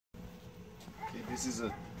This is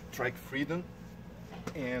a Trikke Freedom,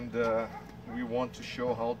 and we want to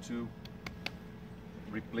show how to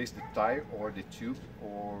replace the tire or the tube,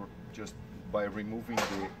 or just by removing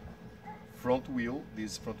the front wheel.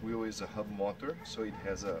 This front wheel is a hub motor, so it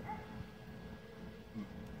has a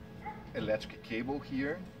electric cable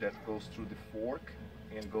here that goes through the fork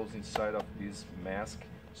and goes inside of this mask.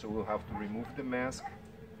 So we'll have to remove the mask,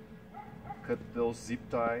 cut those zip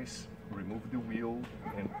ties, remove the wheel,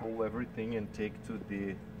 and pull everything and take to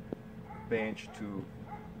the bench to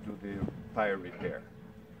do the tire repair.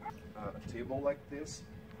 A table like this,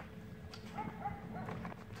 come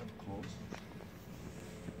close.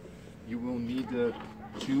 You will need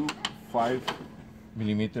two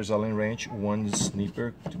 5mm Allen wrench, one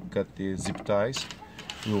snipper to cut the zip ties.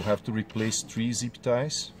 You will have to replace 3 zip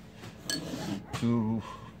ties. To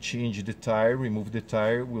change the tire, remove the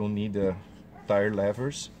tire, we'll need tire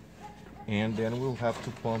levers, and then we'll have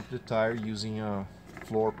to pump the tire using a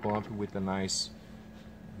floor pump with a nice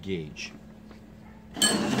gauge.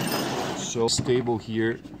 So stable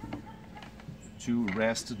here to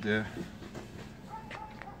rest the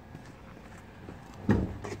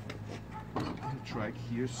Trikke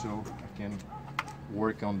here, so I can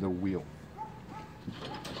work on the wheel.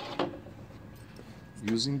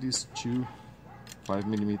 Using these two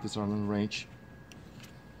 5mm Allen wrench,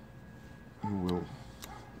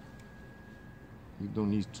 you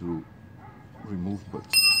don't need to remove, but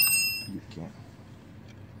you can.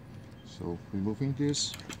 So removing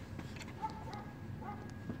this,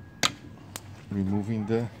 removing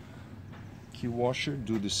the key washer,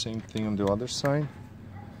 do the same thing on the other side.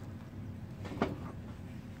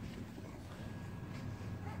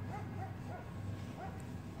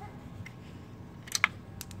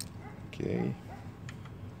 Okay,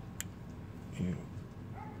 you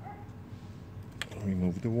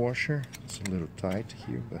remove the washer. It's a little tight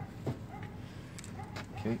here, but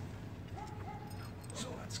okay. So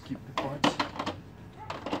let's keep the parts.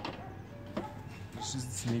 This is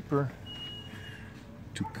the snipper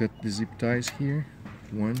to cut the zip ties here.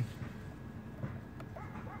 One.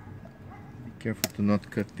 Be careful to not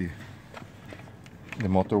cut the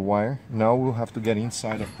motor wire. Now we'll have to get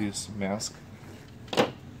inside of this mask.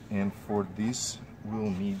 And for this,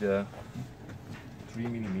 we'll need 3mm.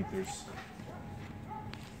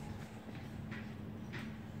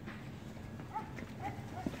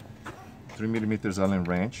 3mm Allen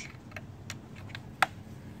wrench.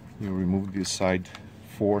 You remove the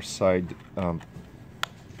four side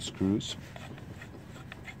screws.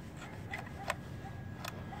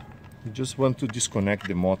 You just want to disconnect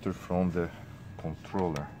the motor from the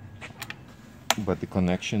controller, but the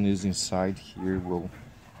connection is inside here.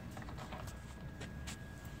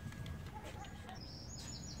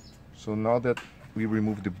 So now that we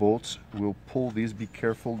remove the bolts, we'll pull this. Be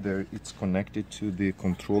careful there, it's connected to the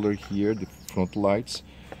controller here, the front lights.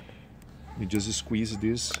 You just squeeze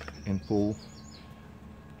this and pull.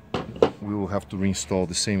 We will have to reinstall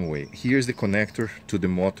the same way. Here's the connector to the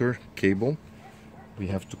motor cable. We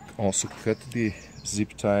have to also cut the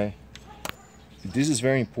zip tie. This is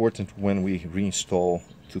very important when we reinstall,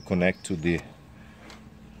 to connect to the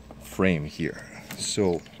frame here.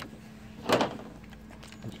 So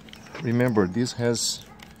remember, this has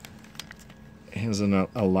an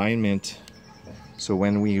alignment, so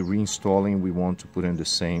when we reinstalling, we want to put in the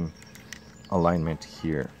same alignment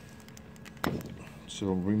here. So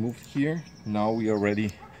remove here. Now we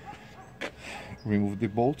already remove the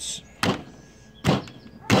bolts.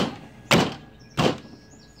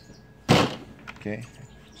 Okay,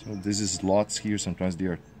 so this is slots here. Sometimes they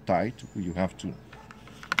are tight. You have to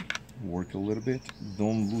work a little bit.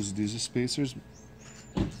 Don't lose these spacers.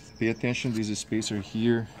 Pay attention, this spacer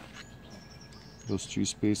here, those two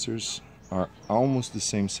spacers are almost the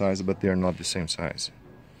same size, but they are not the same size.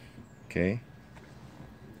 Okay,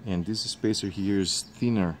 and this spacer here is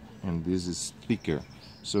thinner and this is thicker,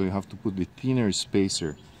 so you have to put the thinner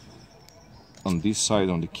spacer on this side,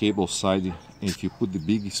 on the cable side. If you put the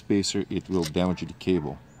big spacer, it will damage the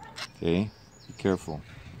cable. Okay, be careful.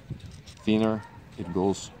 Thinner, it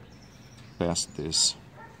goes past this.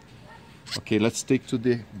 Okay, let's take to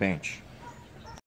the bench.